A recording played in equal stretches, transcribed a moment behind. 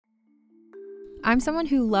I'm someone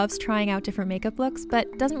who loves trying out different makeup looks,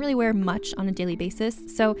 but doesn't really wear much on a daily basis,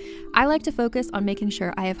 so I like to focus on making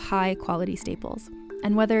sure I have high quality staples.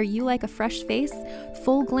 And whether you like a fresh face,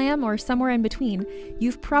 full glam, or somewhere in between,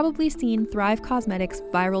 you've probably seen Thrive Causemetics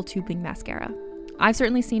Viral Tubing Mascara. I've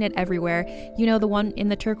certainly seen it everywhere. You know, the one in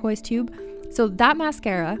the turquoise tube? So that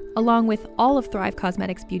mascara, along with all of Thrive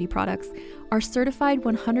Causemetics beauty products, are certified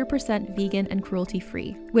 100% vegan and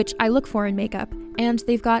cruelty-free, which I look for in makeup, and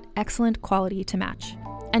they've got excellent quality to match.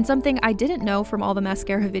 And something I didn't know from all the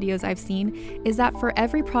mascara videos I've seen is that for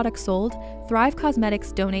every product sold, Thrive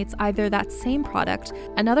Causemetics donates either that same product,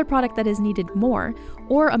 another product that is needed more,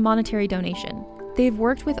 or a monetary donation. They've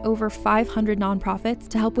worked with over 500 nonprofits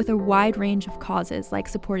to help with a wide range of causes like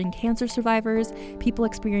supporting cancer survivors, people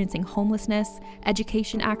experiencing homelessness,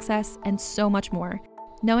 education access, and so much more.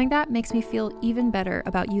 Knowing that makes me feel even better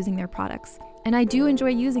about using their products. And I do enjoy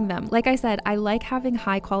using them. Like I said, I like having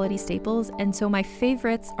high quality staples, and so my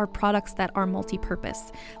favorites are products that are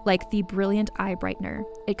multi-purpose, like the Brilliant Eye Brightener.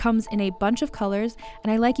 It comes in a bunch of colors,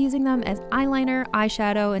 and I like using them as eyeliner,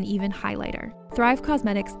 eyeshadow, and even highlighter. Thrive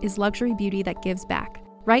Causemetics is luxury beauty that gives back.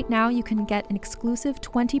 Right now, you can get an exclusive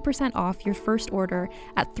 20% off your first order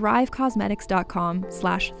at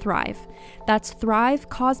thrivecausemetics.com/thrive. That's Thrive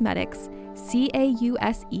Causemetics,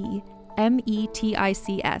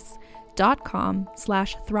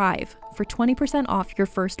 CAUSEMETICS.com/thrive for 20% off your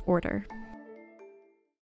first order.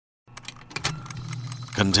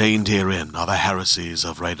 Contained herein are the heresies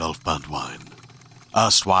of Radolf Burntwine,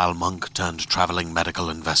 erstwhile monk turned traveling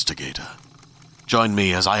medical investigator. Join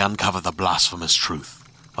me as I uncover the blasphemous truth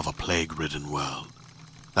of a plague-ridden world,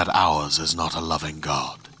 that ours is not a loving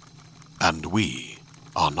God, and we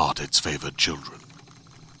are not its favored children.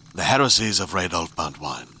 The Heresies of Radolf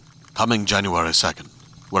Burntwine, coming January 2nd,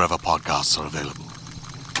 wherever podcasts are available.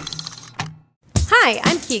 Hi,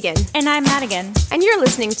 I'm Keegan. And I'm Madigan. And you're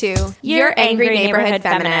listening to Your Angry Neighborhood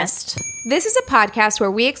Feminist. This is a podcast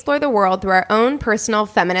where we explore the world through our own personal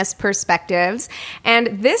feminist perspectives.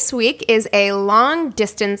 And this week is a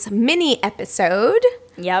long-distance mini episode.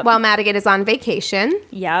 Yep. While Madigan is on vacation.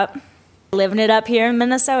 Yep. Living it up here in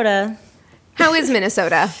Minnesota. How is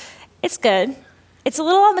Minnesota? It's good. It's a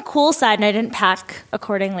little on the cool side, and I didn't pack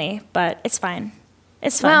accordingly, but it's fine.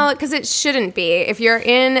 It's fun. Well, because it shouldn't be. If you're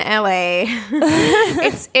in LA,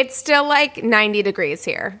 it's still like 90 degrees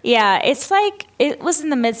here. Yeah, it's like, it was in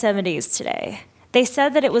the mid-70s today. They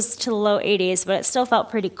said that it was to the low 80s, but it still felt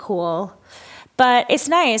pretty cool. But it's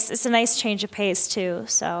nice. It's a nice change of pace, too,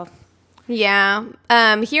 so... Yeah.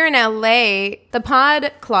 Here in LA, the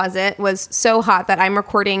pod closet was so hot that I'm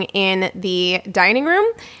recording in the dining room.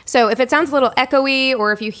 So if it sounds a little echoey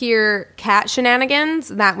or if you hear cat shenanigans,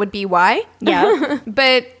 that would be why. Yeah.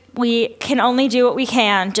 But we can only do what we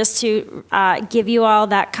can just to give you all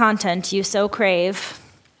that content you so crave.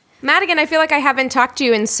 Madigan, I feel like I haven't talked to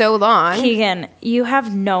you in so long. Keegan, you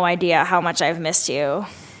have no idea how much I've missed you.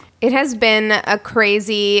 It has been a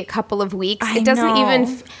crazy couple of weeks. I It doesn't know.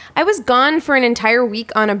 even... I was gone for an entire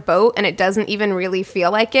week on a boat, and it doesn't even really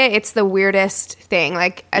feel like it. It's the weirdest thing.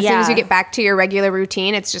 Like, as soon as you get back to your regular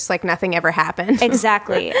routine, it's just like nothing ever happened.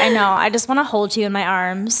 Exactly. I know. I just want to hold you in my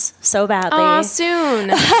arms so badly. Oh,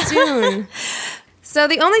 soon. Soon. So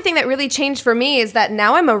the only thing that really changed for me is that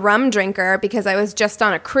now I'm a rum drinker because I was just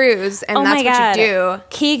on a cruise, and that's what you do.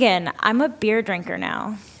 Keegan, I'm a beer drinker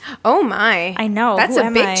now. Oh, my. I know. That's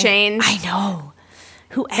a big change. I know.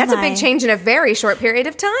 Who am That's a big change in a very short period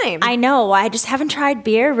of time. I know. I just haven't tried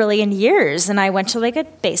beer really in years, and I went to like a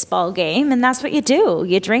baseball game, and that's what you do.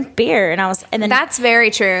 You drink beer, and then that's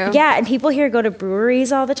very true. Yeah, and people here go to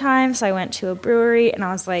breweries all the time, so I went to a brewery, and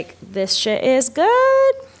I was like, this shit is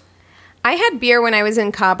good. I had beer when I was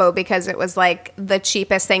in Cabo because it was like the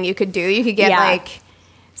cheapest thing you could do. You could get like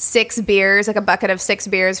 6 beers, like a bucket of 6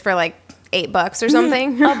 beers for like $8 or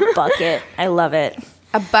something. A bucket. I love it.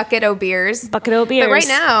 A bucket o' beers. Bucket o' beers. But right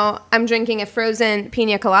now, I'm drinking a frozen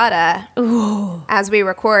pina colada as we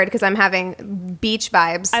record because I'm having beach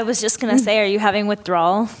vibes. I was just going to say, are you having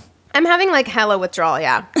withdrawal? I'm having like hella withdrawal,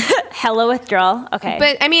 yeah. Hella withdrawal? Okay.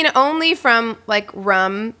 But I mean, only from like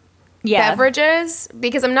rum beverages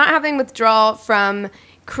because I'm not having withdrawal from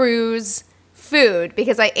cruise food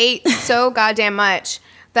because I ate so goddamn much.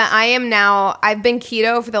 That I've been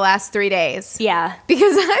keto for the last 3 days. Yeah.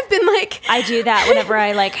 Because I've been like... I do that whenever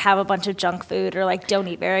I like have a bunch of junk food or like don't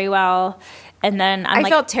eat very well. And then I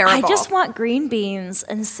felt terrible. I just want green beans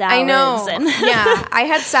and salads. I know. And Yeah. I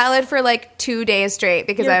had salad for like 2 days straight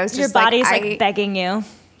because I was just your body's like begging you.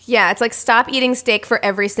 Yeah. It's like stop eating steak for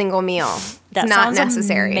every single meal. That it's not sounds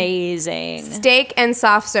necessary. Amazing. Steak and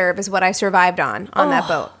soft serve is what I survived on that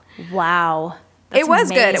boat. Wow. It was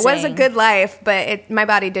good. It was a good life, but my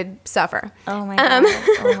body did suffer. Oh my God.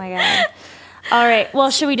 Oh my God. All right.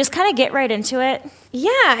 Well, should we just kind of get right into it? Yeah,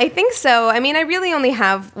 I think so. I mean, I really only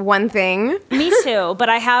have one thing. Me too. But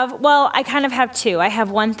I kind of have two. I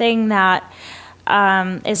have one thing that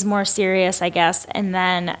is more serious, I guess, and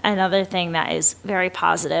then another thing that is very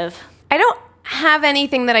positive. I don't have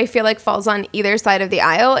anything that I feel like falls on either side of the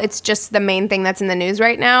aisle. It's just the main thing that's in the news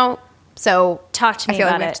right now. So talk to me I feel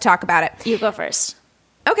about like we it. have to talk about it. You go first.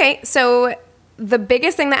 Okay, so the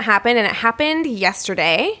biggest thing that happened, and it happened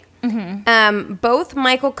yesterday, both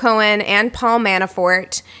Michael Cohen and Paul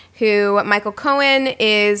Manafort, who Michael Cohen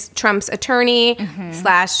is Trump's attorney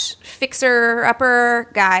 /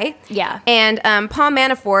 fixer-upper guy. Yeah. And Paul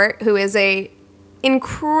Manafort, who is a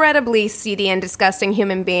incredibly seedy and disgusting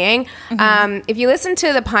human being. If you listen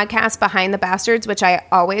to the podcast Behind the Bastards, which I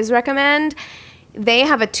always recommend, they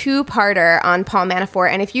have a 2-parter on Paul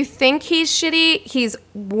Manafort. And if you think he's shitty, he's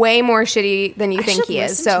way more shitty than you think he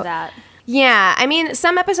is. Listen to that. Yeah, I mean,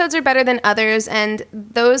 some episodes are better than others, and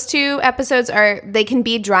those 2 episodes they can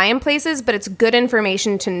be dry in places, but it's good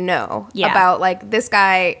information to know about, like, this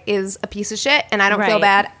guy is a piece of shit, and I don't feel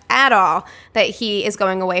bad at all that he is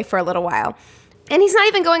going away for a little while. And he's not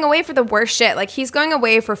even going away for the worst shit. Like, he's going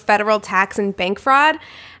away for federal tax and bank fraud.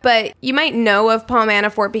 But you might know of Paul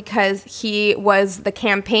Manafort because he was the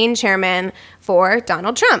campaign chairman for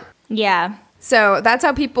Donald Trump. Yeah. So that's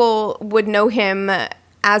how people would know him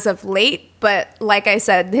as of late. But like I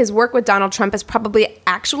said, his work with Donald Trump is probably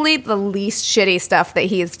actually the least shitty stuff that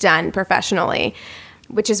he's done professionally,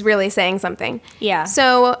 which is really saying something. Yeah.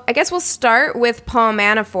 So I guess we'll start with Paul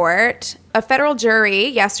Manafort. A federal jury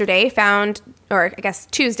yesterday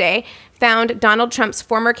Tuesday, found Donald Trump's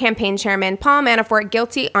former campaign chairman, Paul Manafort,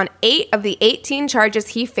 guilty on 8 of the 18 charges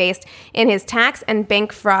he faced in his tax and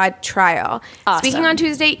bank fraud trial. Awesome. Speaking on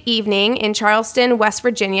Tuesday evening in Charleston, West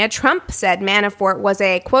Virginia, Trump said Manafort was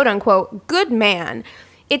a quote-unquote good man.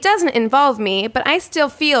 It doesn't involve me, but I still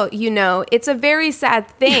feel, it's a very sad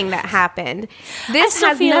thing that happened. Yeah,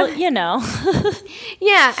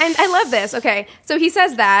 and I love this. Okay, so he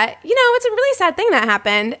says that, it's a really sad thing that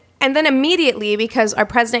happened. And then immediately, because our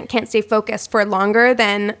president can't stay focused for longer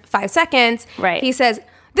than 5 seconds, he says,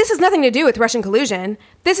 this has nothing to do with Russian collusion.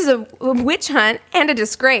 This is a witch hunt and a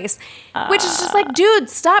disgrace. Which is just like, dude,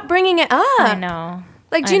 stop bringing it up. I know.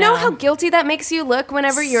 Like, do you know how guilty that makes you look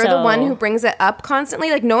whenever you're the one who brings it up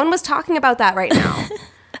constantly? Like, no one was talking about that right now.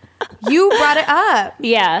 You brought it up.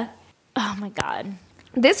 Yeah. Oh, my God.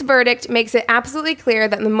 This verdict makes it absolutely clear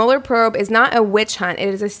that the Mueller probe is not a witch hunt.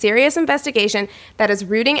 It is a serious investigation that is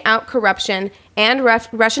rooting out corruption and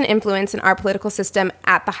Russian influence in our political system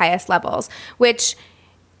at the highest levels, which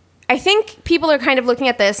I think people are kind of looking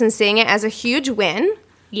at this and seeing it as a huge win.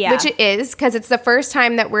 Yeah. Which it is, because it's the first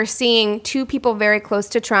time that we're seeing 2 people very close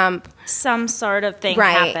to Trump. Some sort of thing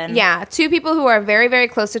happen. Yeah. 2 people who are very, very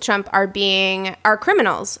close to Trump are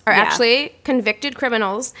criminals, actually convicted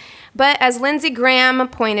criminals. But as Lindsey Graham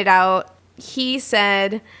pointed out, he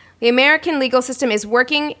said, the American legal system is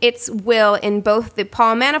working its will in both the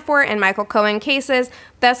Paul Manafort and Michael Cohen cases.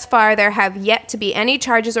 Thus far, there have yet to be any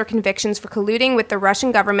charges or convictions for colluding with the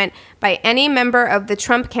Russian government by any member of the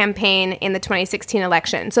Trump campaign in the 2016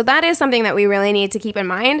 election. So that is something that we really need to keep in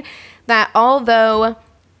mind, that although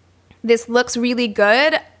this looks really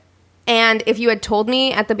good, and if you had told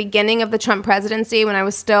me at the beginning of the Trump presidency when I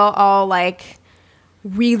was still all like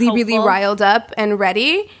really, really riled up and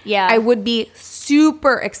ready, I would be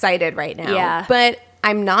super excited right now. Yeah. But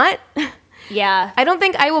I'm not. Yeah. I don't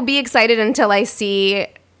think I will be excited until I see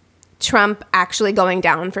Trump actually going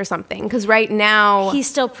down for something. Because right now, he's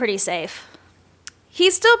still pretty safe.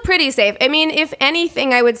 He's still pretty safe. I mean, if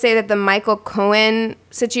anything, I would say that the Michael Cohen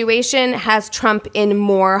situation has Trump in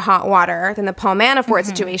more hot water than the Paul Manafort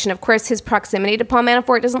situation. Of course, his proximity to Paul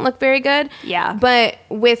Manafort doesn't look very good. Yeah. But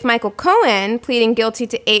with Michael Cohen pleading guilty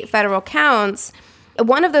to 8 federal counts,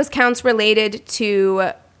 one of those counts related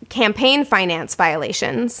to campaign finance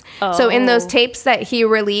violations. Oh. So in those tapes that he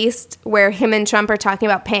released where him and Trump are talking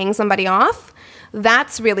about paying somebody off,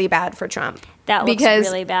 that's really bad for Trump. That looks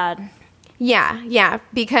really bad. Yeah,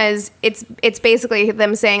 because it's basically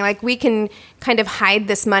them saying, like, we can kind of hide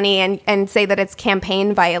this money and say that it's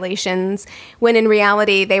campaign violations, when in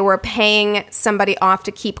reality they were paying somebody off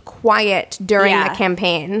to keep quiet during the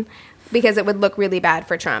campaign because it would look really bad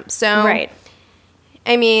for Trump. So, right.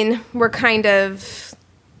 I mean, we're kind of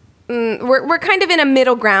in a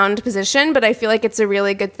middle ground position, but I feel like it's a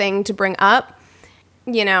really good thing to bring up.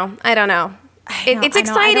 You know, I don't know. It's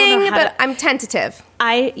exciting, but I'm tentative.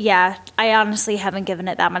 I honestly haven't given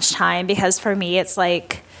it that much time because for me it's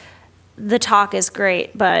like the talk is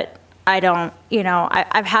great, but I don't,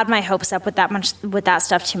 I've had my hopes up with that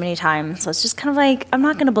stuff too many times. So it's just kind of like, I'm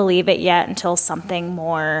not going to believe it yet until something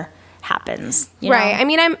more happens. Right. I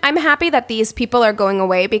mean, I'm happy that these people are going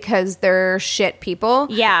away because they're shit people.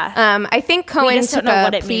 Yeah. I think Cohen just took don't know a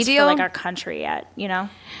what it plea means deal. for like our country yet,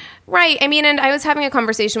 Right. I mean, and I was having a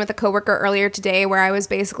conversation with a coworker earlier today where I was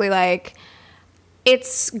basically like,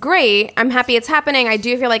 it's great. I'm happy it's happening. I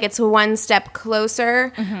do feel like it's one step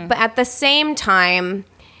closer. Mm-hmm. But at the same time,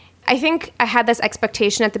 I think I had this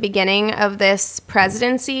expectation at the beginning of this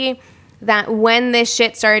presidency that when this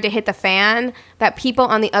shit started to hit the fan, that people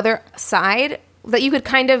on the other side, that you could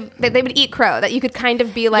kind of, that they would eat crow, that you could kind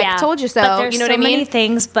of be like, told you so. But there's you know so what I mean? many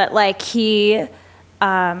things, but like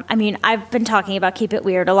I've been talking about Keep It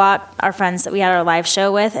Weird a lot, our friends that we had our live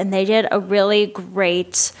show with, and they did a really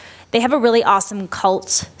great, they have a really awesome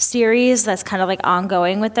cult series that's kind of like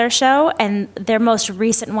ongoing with their show. And their most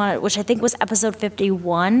recent one, which I think was episode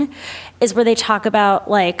 51, is where they talk about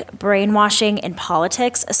like brainwashing in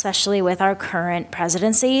politics, especially with our current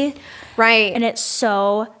presidency. Right. And it's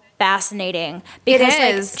so fascinating because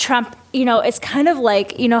it is. Like Trump, it's kind of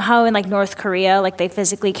like, how in like North Korea, like they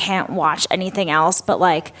physically can't watch anything else but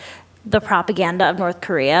like the propaganda of North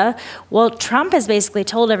Korea. Well, Trump has basically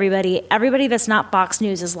told everybody that's not Fox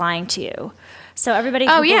News is lying to you. So everybody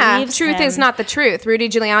who believes truth him, is not the truth. Rudy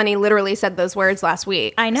Giuliani literally said those words last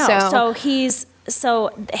week. I know.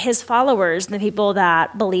 So his followers, the people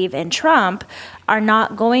that believe in Trump, are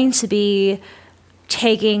not going to be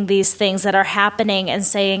taking these things that are happening and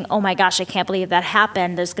saying, oh my gosh, I can't believe that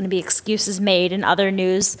happened. There's going to be excuses made in other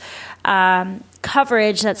news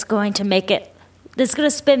coverage that's going to make it, that's going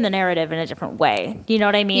to spin the narrative in a different way. You know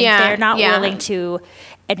what I mean? Yeah, they're not willing to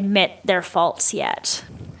admit their faults yet.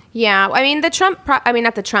 Yeah, I mean,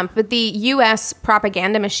 the U.S.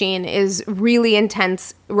 propaganda machine is really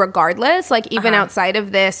intense regardless. Like, even outside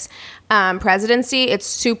of this presidency, it's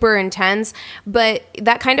super intense. But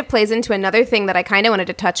that kind of plays into another thing that I kind of wanted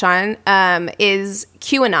to touch on is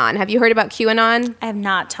QAnon. Have you heard about QAnon? I have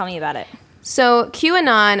not. Tell me about it. So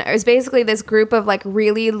QAnon is basically this group of like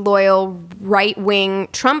really loyal right-wing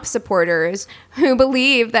Trump supporters who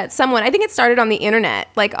believe that someone, I think it started on the internet,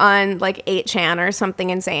 like on like 8chan or something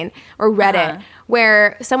insane, or Reddit,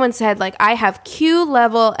 where someone said like, I have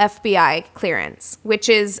Q-level FBI clearance, which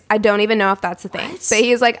is, I don't even know if that's a thing. But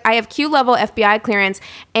he's like, I have Q-level FBI clearance,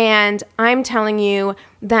 and I'm telling you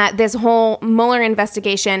that this whole Mueller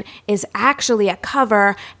investigation is actually a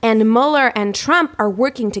cover, and Mueller and Trump are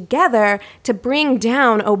working together to bring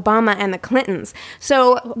down Obama and the Clintons.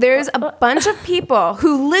 So there's a bunch of people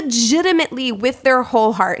who legitimately, with their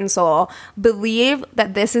whole heart and soul, believe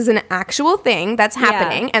that this is an actual thing that's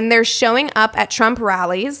happening, and they're showing up at Trump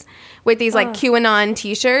rallies with these like QAnon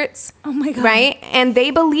t-shirts. Oh my God. Right? And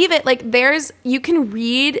they believe it. Like you can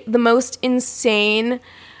read the most insane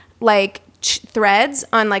like threads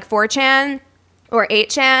on like 4chan or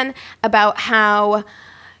 8chan about how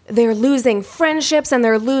they're losing friendships and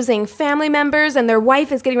they're losing family members and their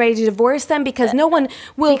wife is getting ready to divorce them because no one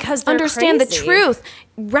will understand crazy. the truth.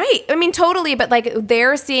 Right. I mean, totally. But like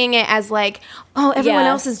they're seeing it as like, oh, everyone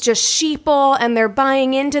else is just sheeple and they're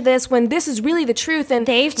buying into this when this is really the truth and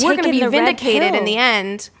we're going to be vindicated in the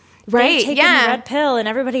end. Right. They've taken the red pill and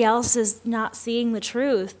everybody else is not seeing the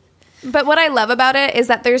truth. But what I love about it is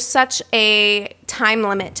that there's such a time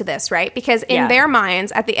limit to this, right? Because in their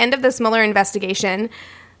minds, at the end of this Mueller investigation,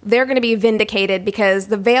 they're going to be vindicated because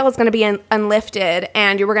the veil is going to be unlifted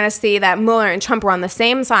and you were going to see that Mueller and Trump were on the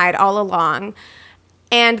same side all along.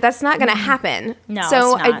 And that's not going to happen. No,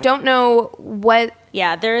 so it's not. I don't know what...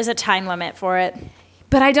 Yeah, there is a time limit for it.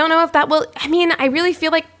 But I don't know if that will... I mean, I really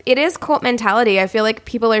feel like it is cult mentality. I feel like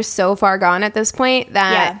people are so far gone at this point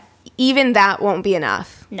that even that won't be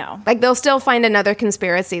enough. No. Like, they'll still find another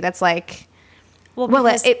conspiracy that's like, well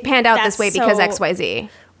it panned out this way because XYZ.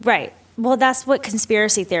 Right. Well, that's what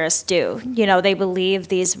conspiracy theorists do. They believe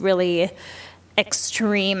these really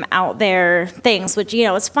extreme out there things, which,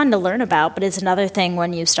 it's fun to learn about, but it's another thing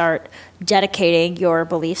when you start dedicating your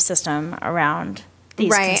belief system around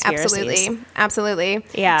these conspiracies. Absolutely.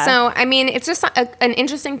 Yeah. So, I mean, it's just an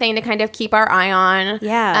interesting thing to kind of keep our eye on.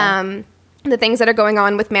 Yeah. The things that are going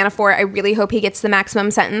on with Manafort, I really hope he gets the maximum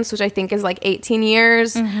sentence, which I think is like 18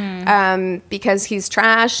 years, because he's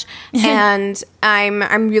trash. And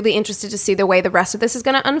I'm really interested to see the way the rest of this is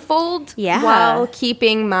going to unfold, while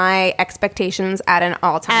keeping my expectations at an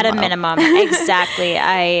all-time low. At a minimum, exactly.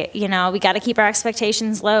 We got to keep our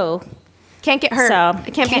expectations low. Can't get hurt. I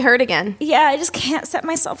can't be hurt again. Yeah, I just can't set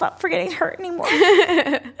myself up for getting hurt anymore.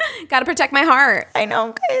 Got to protect my heart. I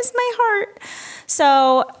know, guys, my heart.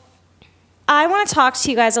 So I want to talk to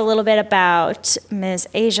you guys a little bit about Ms.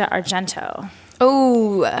 Asia Argento.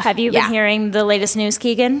 Oh. Have you been hearing the latest news,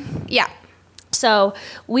 Keegan? Yeah. So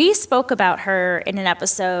we spoke about her in an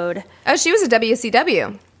episode. Oh, she was a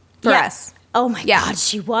WCW for us. Oh, my God,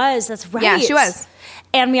 she was. That's right. Yeah, she was.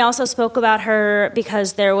 And we also spoke about her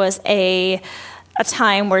because there was a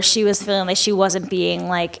time where she was feeling like she wasn't being,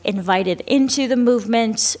 like, invited into the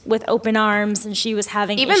movement with open arms, and she was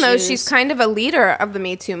having Even though she's kind of a leader of the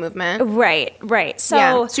Me Too movement. Right.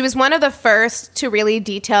 So she was one of the first to really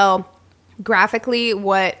detail graphically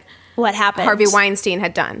what happened. Harvey Weinstein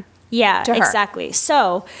had done. Yeah, to her. Exactly.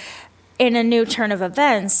 So in a new turn of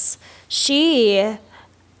events, she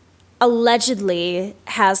allegedly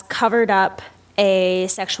has covered up a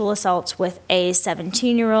sexual assault with a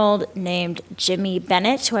 17-year-old named Jimmy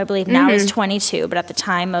Bennett, who I believe now is 22, but at the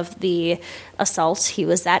time of the assault, he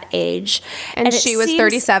was that age. And she was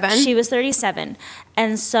 37. She was 37.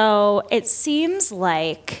 And so it seems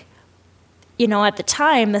like, you know, at the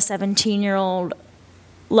time, the 17-year-old,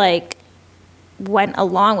 like, went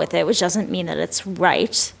along with it, which doesn't mean that it's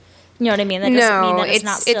right. You know what I mean? That doesn't mean that it's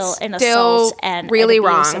not still an assault and really an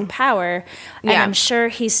abuse wrong of power. And I'm sure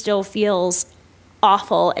he still feels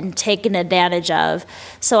awful and taken advantage of.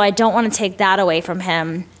 So I don't want to take that away from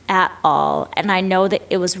him at all. And I know that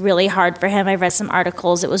it was really hard for him. I read some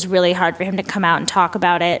articles. It was really hard for him to come out and talk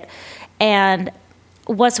about it. And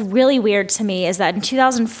what's really weird to me is that in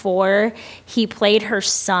 2004, he played her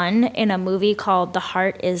son in a movie called The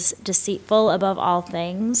Heart is Deceitful Above All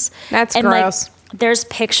Things. That's and gross. Like, there's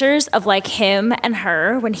pictures of, like, him and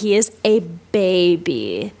her when he is a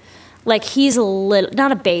baby. Like, he's a little,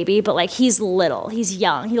 not a baby, but, like, he's little. He's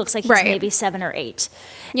young. He looks like he's maybe 7 or 8.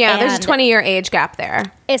 Yeah, there's a 20-year age gap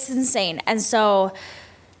there. It's insane. And so,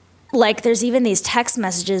 like, there's even these text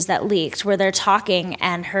messages that leaked where they're talking,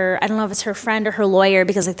 and her, I don't know if it's her friend or her lawyer,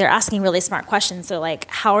 because, like, they're asking really smart questions. They're like,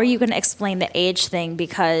 how are you going to explain the age thing?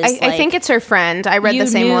 Because I think it's her friend. I read the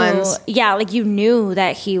same ones. Yeah, like, you knew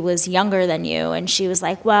that he was younger than you. And she was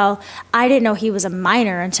like, well, I didn't know he was a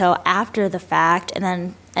minor until after the fact.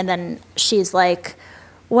 And then she's like,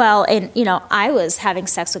 well, and, you know, I was having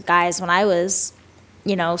sex with guys when I was,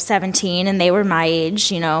 you know, 17, and they were my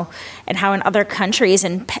age, you know, and how in other countries,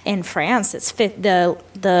 in France, it's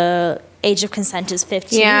the age of consent is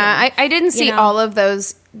 15. Yeah, I didn't see all of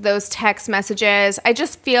those text messages. I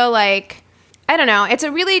just feel like, I don't know, it's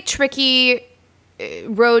a really tricky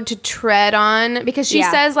road to tread on, because she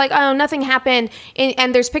says, like, oh, nothing happened,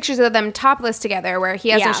 and there's pictures of them topless together where he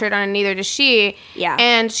has no shirt on and neither does she,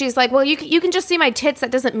 and she's like, well, you can just see my tits,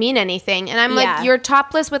 that doesn't mean anything. And I'm like, you're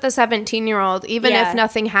topless with a 17-year-old, even if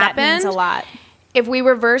nothing happened. That means a lot. If we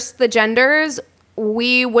reverse the genders,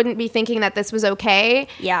 we wouldn't be thinking that this was okay.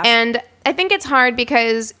 And I think it's hard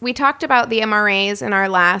because we talked about the MRAs in our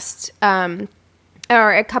last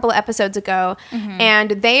or a couple of episodes ago,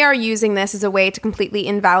 and they are using this as a way to completely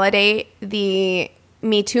invalidate the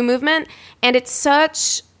Me Too movement. And it's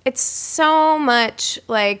so much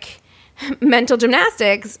like mental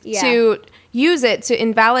gymnastics to use it to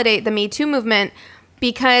invalidate the Me Too movement,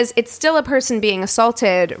 because it's still a person being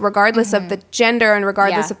assaulted regardless of the gender and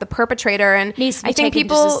regardless of the perpetrator. And needs to be taken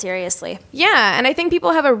just as seriously. Yeah, and I think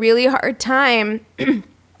people have a really hard time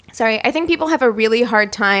I think people have a really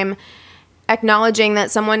hard time acknowledging that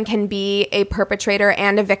someone can be a perpetrator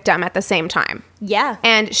and a victim at the same time. Yeah.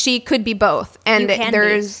 And she could be both. And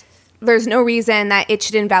there's no reason that it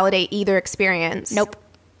should invalidate either experience. Nope.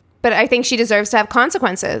 But I think she deserves to have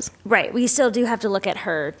consequences. Right. We still do have to look at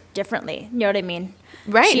her differently. You know what I mean?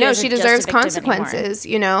 Right. She deserves consequences,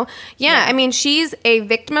 you know? Yeah. I mean, she's a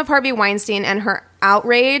victim of Harvey Weinstein, and her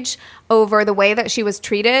outrage over the way that she was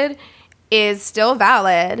treated is still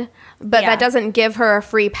valid, but that doesn't give her a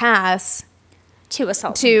free pass to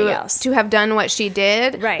assault somebody else, to have done what she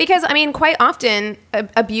did. Right. Because, I mean, quite often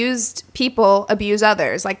abused people abuse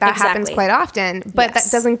others. Like, that happens quite often. But that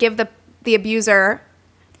doesn't give the abuser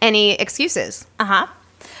any excuses.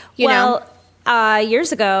 You know?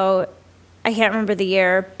 Years ago, I can't remember the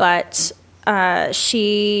year, but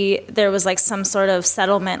there was like some sort of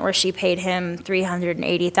settlement where she paid him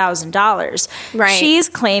 $380,000. Right. She's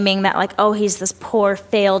claiming that, like, oh, he's this poor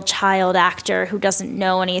failed child actor who doesn't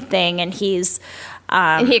know anything, and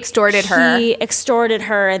and he extorted her. He extorted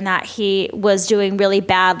her, and that he was doing really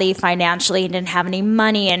badly financially and didn't have any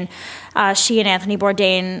money. And she and Anthony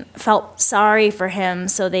Bourdain felt sorry for him,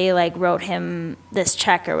 so they, like, wrote him this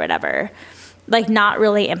check or whatever. Like, not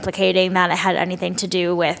really implicating that it had anything to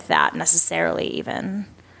do with that necessarily even.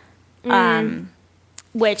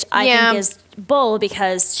 Which I think is bull,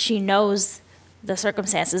 because she knows the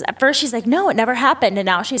circumstances. At first she's like, no, it never happened. And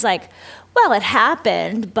now she's like, well, it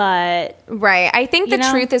happened, but... Right. I think the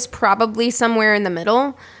truth is probably somewhere in the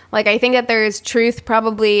middle. Like, I think that there is truth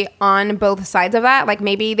probably on both sides of that. Like,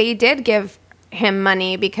 maybe they did give him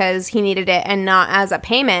money because he needed it and not as a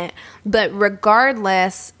payment. But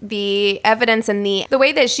regardless, the evidence and the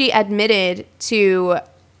way that she admitted to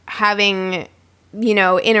having,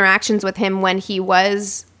 interactions with him when he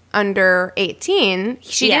was under 18,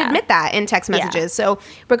 she did admit that in text messages. Yeah. So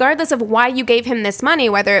regardless of why you gave him this money,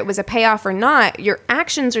 whether it was a payoff or not, your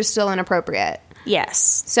actions are still inappropriate.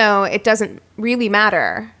 Yes. So it doesn't really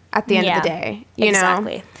matter at the end of the day,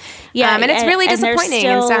 exactly. know? Yeah. And it's really disappointing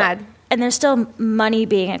and sad. And there's still money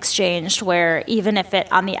being exchanged where even if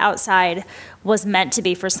it on the outside was meant to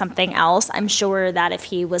be for something else, I'm sure that if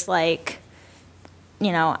he was like,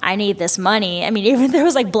 I need this money. I mean, even if there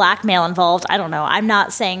was like blackmail involved, I don't know. I'm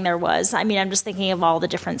not saying there was. I mean, I'm just thinking of all the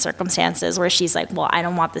different circumstances where she's like, well, I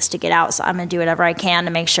don't want this to get out, so I'm going to do whatever I can to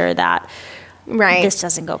make sure that this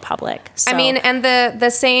doesn't go public. So. I mean, and the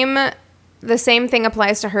same thing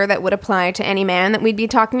applies to her that would apply to any man that we'd be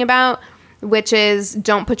talking about, which is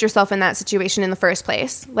don't put yourself in that situation in the first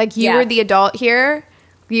place. Like, you were the adult here.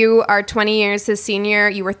 You are 20 years his senior.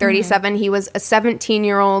 You were 37. He was a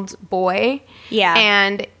 17-year-old boy. Yeah.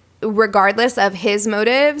 And regardless of his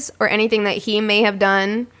motives or anything that he may have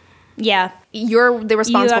done, you're the responsible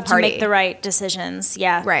party. You have to make the right decisions.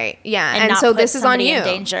 Yeah. Right. Yeah. And so this is on you. In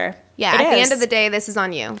danger. Yeah. At the end of the day, this is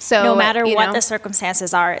on you. So no matter what the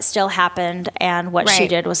circumstances are, it still happened, and what she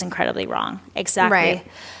did was incredibly wrong. Exactly. Right.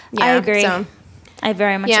 Yeah, I agree. So. I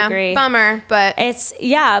very much agree. Bummer, but...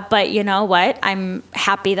 but you know what? I'm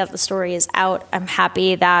happy that the story is out. I'm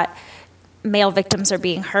happy that male victims are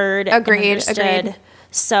being heard and understood.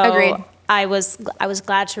 So I was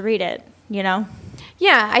glad to read it,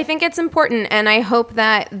 Yeah, I think it's important, and I hope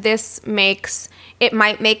that this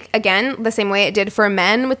might make, again, the same way it did for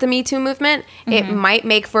men with the Me Too movement, it might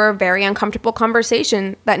make for a very uncomfortable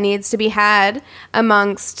conversation that needs to be had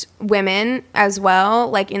amongst women as well,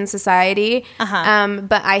 like in society.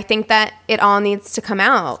 But I think that it all needs to come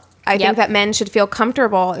out. I think that men should feel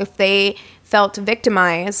comfortable if they felt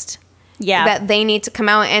victimized. Yeah. That they need to come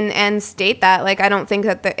out and state that. Like, I don't think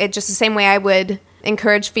that it's just the same way I would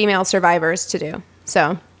encourage female survivors to do.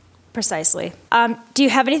 So... Precisely. Do you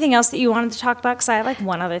have anything else that you wanted to talk about? Because I have like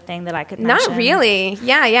one other thing that I could mention. Not really.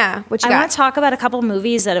 Yeah. What you got? I want to talk about a couple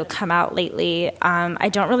movies that have come out lately. I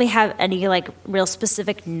don't really have any like real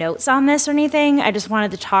specific notes on this or anything. I just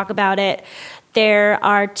wanted to talk about it. There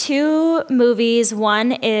are two movies.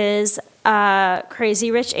 One is Crazy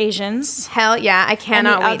Rich Asians. Hell yeah. I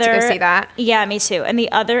cannot wait to go see that. Yeah, me too. And the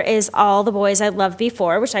other is All the Boys I Loved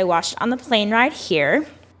Before, which I watched on the plane ride here.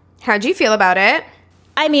 How'd you feel about it?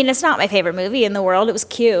 I mean, it's not my favorite movie in the world. It was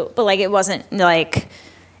cute, but, like, it wasn't, like,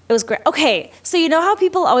 it was great. Okay, so you know how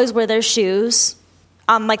people always wear their shoes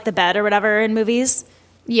on, like, the bed or whatever in movies?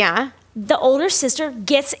 Yeah. The older sister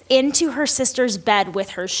gets into her sister's bed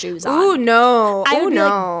with her shoes on. Ooh, no. I would be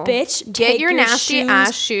like, bitch, get your nasty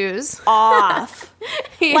ass shoes off.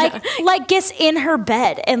 Like gets in her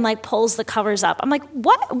bed and, like, pulls the covers up. I'm like,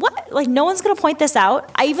 what? Like, no one's going to point this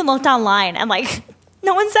out? I even looked online and, like...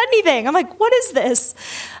 No one said anything. I'm like, what is this?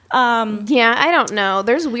 Yeah, I don't know.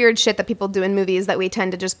 There's weird shit that people do in movies that we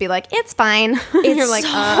tend to just be like, it's fine. You're like,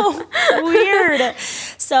 so weird.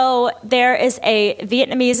 So there is a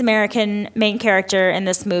Vietnamese American main character in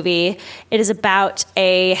this movie. It is about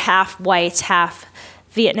a half white, half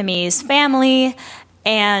Vietnamese family.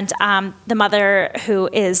 And the mother, who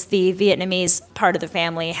is the Vietnamese part of the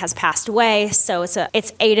family, has passed away. So it's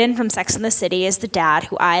Aiden from Sex and the City is the dad,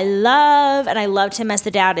 who I love, and I loved him as the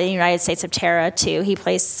dad in the United States of Tara too. He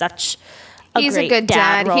plays such He's a good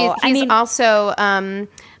dad. Role. He's also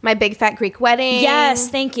My Big Fat Greek Wedding. Yes,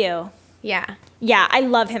 thank you. Yeah, I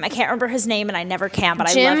love him. I can't remember his name, and I never can, but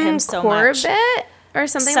I love him so much. Jim Corbett or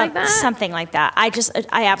something like that. Something like that.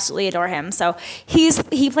 I absolutely adore him. So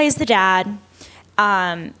he plays the dad.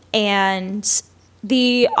 And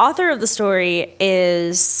the author of the story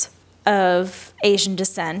is of Asian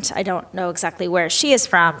descent. I don't know exactly where she is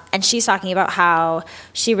from. And she's talking about how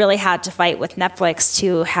she really had to fight with Netflix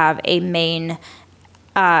to have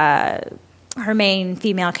her main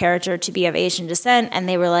female character to be of Asian descent. And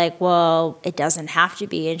they were like, well, it doesn't have to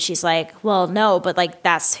be. And she's like, well, no, but like,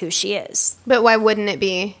 that's who she is. But why wouldn't it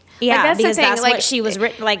be? Yeah, like, because that's what she was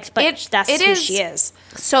written, like, but that's who she is.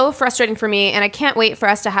 So frustrating for me, and I can't wait for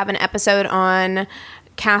us to have an episode on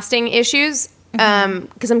casting issues,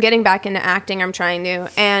 because I'm getting back into acting. I'm trying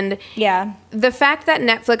to, and the fact that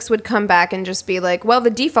Netflix would come back and just be like, well,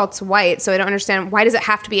 the default's white, so I don't understand, why does it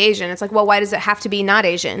have to be Asian? It's like, well, why does it have to be not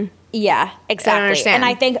Asian? Yeah, exactly. I don't understand.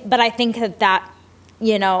 And I think that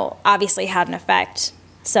obviously had an effect.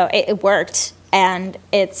 So it worked. And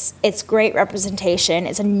it's great representation.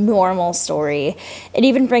 It's a normal story. It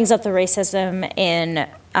even brings up the racism in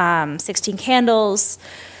 16 Candles.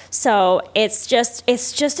 So it's just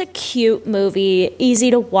a cute movie,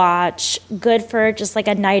 easy to watch, good for just like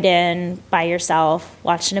a night in by yourself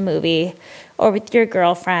watching a movie or with your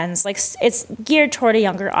girlfriends. Like it's geared toward a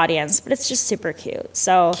younger audience, but it's just super cute.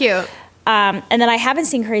 So cute. And then I haven't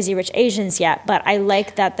seen Crazy Rich Asians yet, but I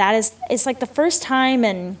like that it's like the first time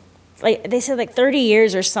in, like they said, like 30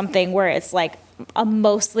 years or something, where it's like a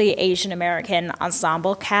mostly Asian American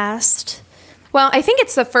ensemble cast. Well, I think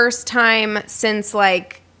it's the first time since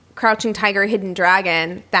like Crouching Tiger, Hidden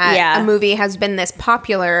Dragon that a movie has been this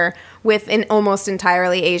popular with an almost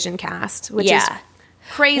entirely Asian cast, which is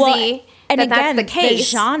crazy. Well, and that's the case.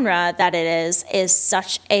 The genre that it is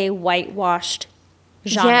such a whitewashed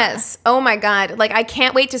genre. Yes. Oh my God. Like I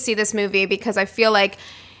can't wait to see this movie because I feel like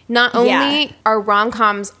not only are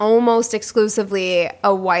rom-coms almost exclusively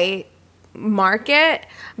a white market,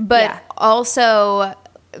 but also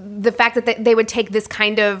the fact that they would take this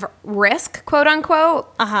kind of risk, quote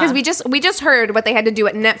unquote, because we just heard what they had to do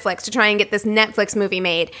at Netflix to try and get this Netflix movie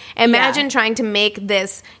made. Imagine trying to make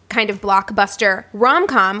this kind of blockbuster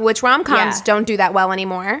rom-com, which rom-coms don't do that well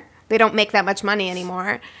anymore. They don't make that much money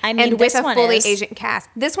anymore. I mean, and with a fully Asian cast.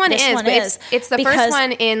 This one is, but it's the first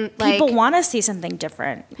one in like... People want to see something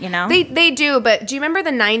different, They do, but do you remember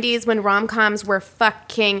the 90s when rom-coms were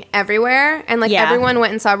fucking everywhere? And like everyone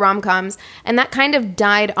went and saw rom-coms, and that kind of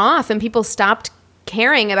died off, and people stopped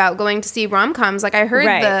caring about going to see rom-coms. Like I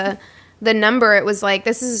heard the number, it was like,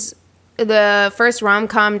 this is the first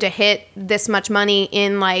rom-com to hit this much money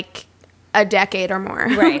in like a decade or more.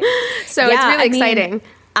 Right. So it's really exciting.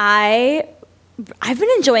 I've been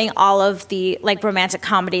enjoying all of the like romantic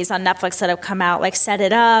comedies on Netflix that have come out, like Set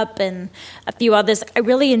It Up and a few others. I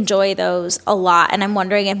really enjoy those a lot, and I'm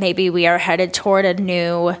wondering if maybe we are headed toward a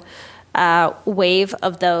new wave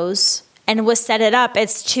of those. And with Set It Up,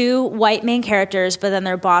 it's two white main characters, but then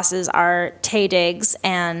their bosses are Taye Diggs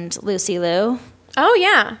and Lucy Liu. Oh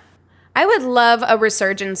yeah, I would love a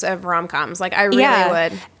resurgence of rom-coms. Like I really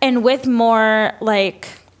would, and with more like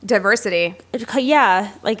diversity.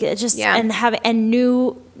 Like it just and have and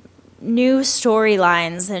new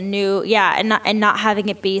storylines and new and not having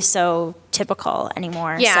it be so typical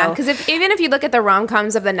anymore. Yeah, because even if you look at the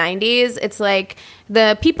rom-coms of the 90s, it's like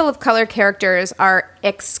the people of color characters are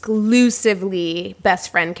exclusively best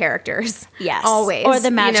friend characters. Yes, always, or the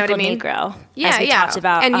magical Negro. Yeah, as we talked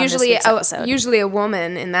about, and on usually a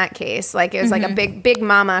woman in that case. Like it was like a big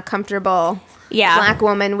mama, comfortable. Black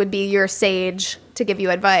woman would be your sage to give you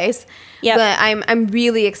advice. But I'm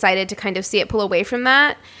really excited to kind of see it pull away from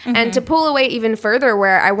that and to pull away even further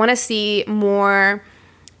where I want to see more,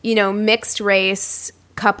 mixed race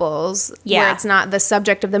couples where it's not the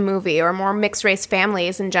subject of the movie, or more mixed race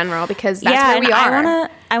families in general, because that's where we are.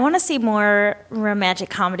 I want to see more romantic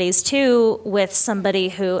comedies too with somebody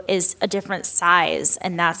who is a different size,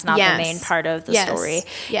 and that's not the main part of the story.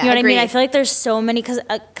 Yeah, you know what agreed. I mean? I feel like there's so many,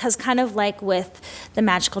 because kind of like with the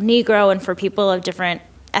magical Negro and for people of different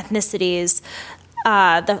ethnicities,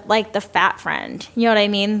 the fat friend. You know what I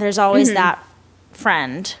mean? There's always that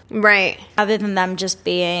friend, right? Other than them just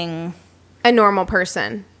being a normal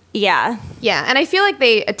person. Yeah, and I feel like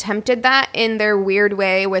they attempted that in their weird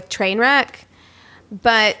way with Trainwreck,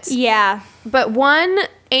 but one,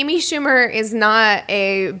 Amy Schumer is not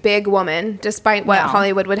a big woman, despite what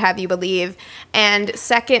Hollywood would have you believe, and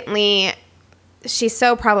secondly, she's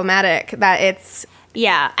so problematic that it's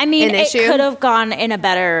I mean, it could have gone in a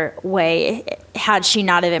better way had she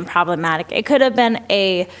not have been problematic. It could have been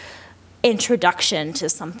a introduction to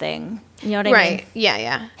something. You know what I mean? Right.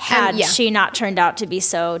 Yeah. Had she not turned out to be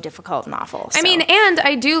so difficult and awful. So. I mean, and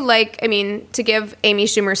I do to give Amy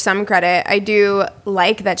Schumer some credit, I do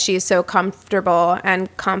like that she's so comfortable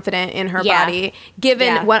and confident in her body,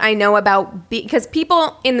 given what I know about, because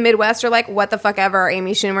people in the Midwest are like, what the fuck ever,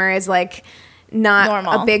 Amy Schumer is like not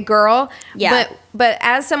normal. A big girl. Yeah. But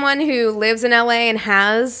as someone who lives in LA and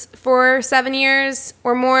has for 7 years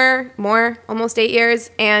or more, almost 8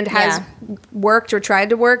 years, and has worked or tried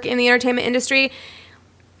to work in the entertainment industry,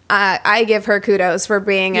 I give her kudos for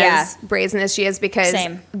being as brazen as she is, because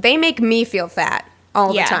they make me feel fat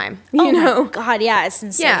all the time. You know? My God, it's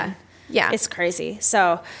insane. Yeah. It's crazy.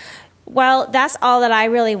 So, well, that's all that I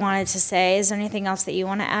really wanted to say. Is there anything else that you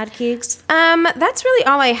want to add, Keeks? That's really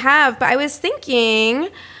all I have, but I was thinking,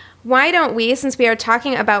 why don't we, since we are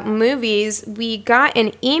talking about movies, we got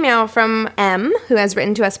an email from M, who has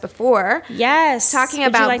written to us before. Yes. Talking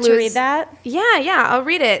about Would you like to read that? Yeah, I'll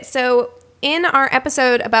read it. So in our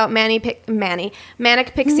episode about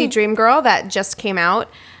Manic Pixie Dream Girl that just came out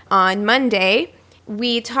on Monday,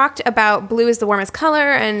 we talked about blue is the warmest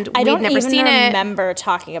color, and we'd never seen it. I don't even remember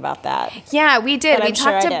talking about that. Yeah, we did. But I'm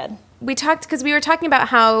sure I did. We talked because we were talking about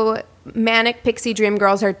how Manic Pixie Dream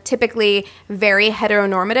Girls are typically very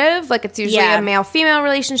heteronormative. Like, it's usually a male-female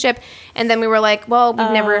relationship. And then we were like, well, we've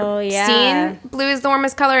never seen Blue is the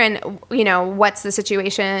Warmest Color, and, you know, what's the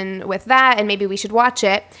situation with that? And maybe we should watch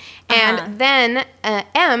it. And then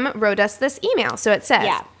M wrote us this email. So it says,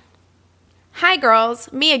 "Hi,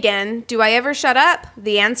 girls. Me again. Do I ever shut up?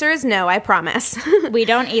 The answer is no, I promise." We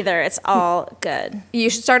don't either. It's all good. You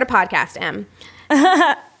should start a podcast, M.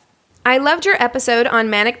 "I loved your episode on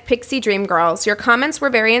Manic Pixie Dream Girls. Your comments were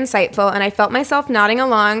very insightful, and I felt myself nodding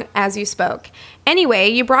along as you spoke. Anyway,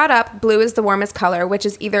 you brought up blue is the warmest color, which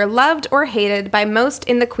is either loved or hated by most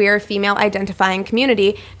in the queer female-identifying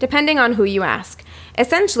community, depending on who you ask.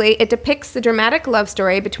 Essentially, it depicts the dramatic love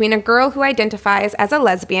story between a girl who identifies as a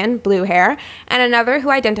lesbian, blue hair, and another who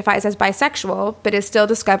identifies as bisexual, but is still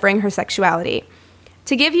discovering her sexuality.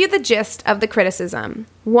 To give you the gist of the criticism,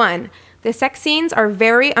 1. The sex scenes are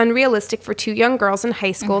very unrealistic for two young girls in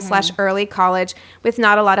high school / early college with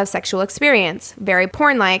not a lot of sexual experience. Very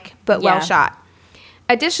porn-like, but well shot.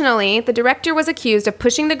 Additionally, the director was accused of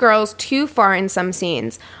pushing the girls too far in some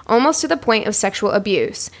scenes, almost to the point of sexual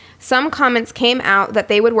abuse. Some comments came out that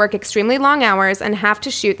they would work extremely long hours and have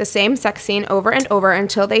to shoot the same sex scene over and over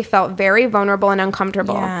until they felt very vulnerable and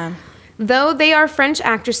uncomfortable. Yeah. Though they are French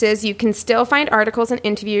actresses, you can still find articles and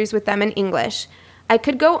interviews with them in English. I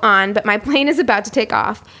could go on, but my plane is about to take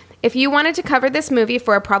off. If you wanted to cover this movie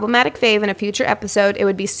for a problematic fave in a future episode, it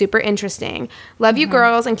would be super interesting. Love you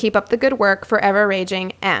girls and keep up the good work. Forever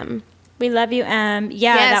raging, M." We love you, M.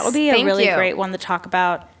 Yeah, yes, that would be a really great one to talk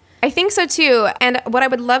about. I think so too. And what I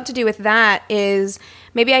would love to do with that is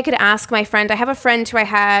maybe I could ask my friend. I have a friend who I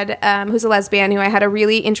had, who's a lesbian, who I had a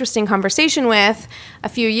really interesting conversation with a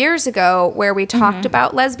few years ago where we talked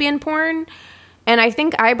about lesbian porn. And I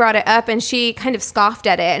think I brought it up, and she kind of scoffed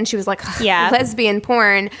at it, and she was like, lesbian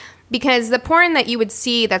porn. Because the porn that you would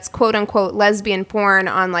see that's quote-unquote lesbian porn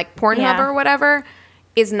on, like, Pornhub or whatever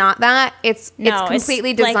is not that. It's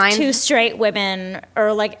completely designed. Like two straight women, or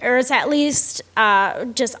it's at least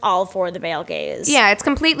just all for the male gaze. Yeah, it's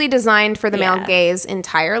completely designed for the male gaze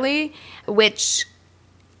entirely, which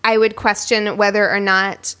I would question whether or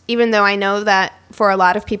not, even though I know that for a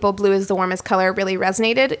lot of people, blue is the warmest color really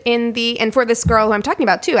resonated and for this girl who I'm talking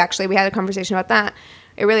about too, actually, we had a conversation about that.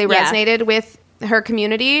 It really resonated with her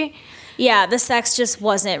community. Yeah, the sex just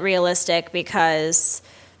wasn't realistic because,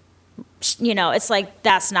 you know, it's like,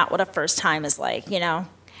 that's not what a first time is like, you know?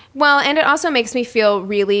 Well, and it also makes me feel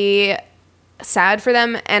really sad for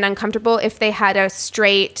them and uncomfortable if they had a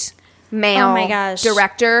straight male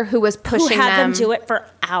director who was pushing who had them do it for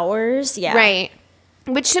hours. Yeah. Right.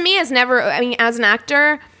 Which to me is never, I mean, as an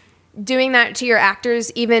actor, doing that to your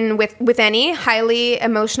actors, even with any highly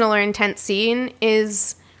emotional or intense scene,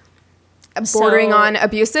 is bordering on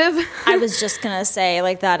abusive. I was just going to say,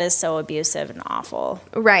 like, that is so abusive and awful.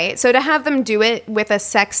 Right. So to have them do it with a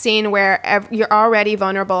sex scene where you're already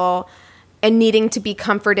vulnerable and needing to be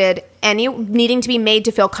comforted, needing to be made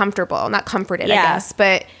to feel comfortable, not comforted, I guess,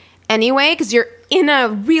 but anyway, because you're in a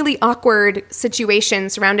really awkward situation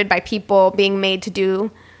surrounded by people being made to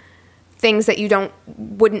do things that you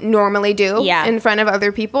wouldn't normally do in front of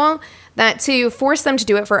other people, that to force them to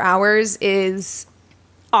do it for hours is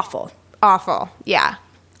awful. Awful. Yeah.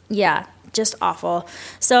 Yeah. Just awful.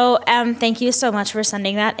 So, thank you so much for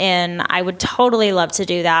sending that in. I would totally love to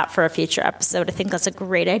do that for a future episode. I think that's a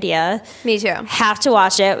great idea. Me too. Have to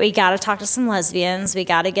watch it. We got to talk to some lesbians. We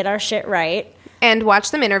got to get our shit right. And watch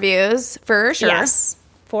some interviews, for sure. Yes,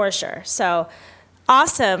 for sure. So,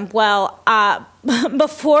 awesome. Well,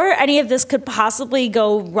 before any of this could possibly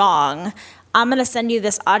go wrong, I'm going to send you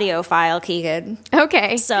this audio file, Keegan.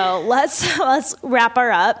 Okay. So let's wrap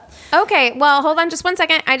her up. Okay. Well, hold on just one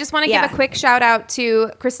second. I just want to give a quick shout out to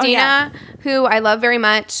Christina, who I love very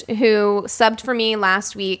much, who subbed for me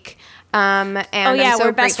last week. And I'm so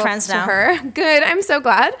we're best friends now. Her. Good. I'm so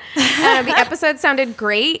glad. The episode sounded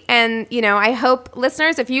great. And, you know, I hope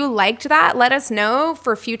listeners, if you liked that, let us know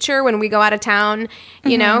for future when we go out of town.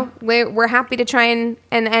 You know, we're happy to try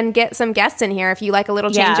and get some guests in here if you like a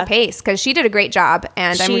little change of pace, because she did a great job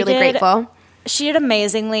and I'm really grateful. She did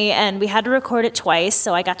amazingly, and we had to record it twice.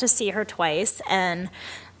 So I got to see her twice, and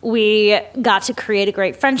we got to create a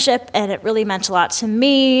great friendship, and it really meant a lot to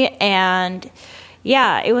me. And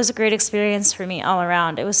yeah, it was a great experience for me all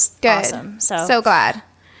around. It was awesome. So glad.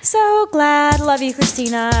 So glad. Love you,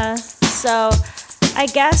 Christina. So I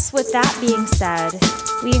guess with that being said,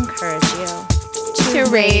 we encourage you to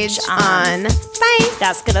rage on. Bye.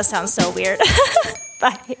 That's going to sound so weird.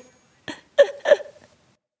 Bye.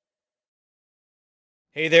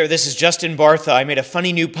 Hey there, this is Justin Bartha. I made a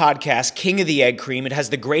funny new podcast, King of the Egg Cream. It has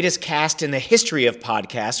the greatest cast in the history of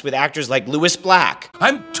podcasts with actors like Louis Black.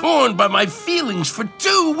 I'm torn by my feelings for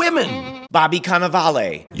two women. Bobby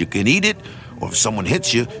Cannavale. You can eat it, or if someone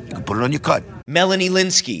hits you, you can put it on your cut. Melanie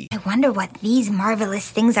Linsky. I wonder what these marvelous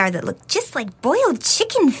things are that look just like boiled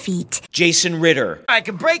chicken feet. Jason Ritter. I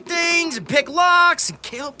can break things and pick locks and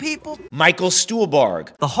kill people. Michael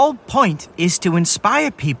Stuhlbarg. The whole point is to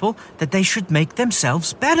inspire people that they should make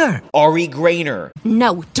themselves better. Ari Grainer.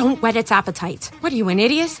 No, don't whet its appetite. What are you, an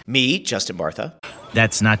idiot? Me, Justin Bartha.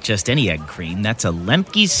 That's not just any egg cream, that's a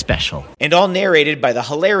Lemke's special. And all narrated by the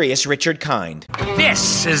hilarious Richard Kind.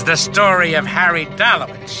 This is the story of Harry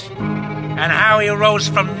Dalowitz and how he rose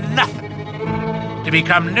from nothing to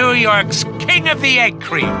become New York's King of the Egg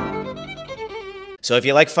Cream. So if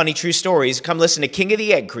you like funny true stories, come listen to King of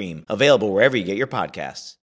the Egg Cream, available wherever you get your podcasts.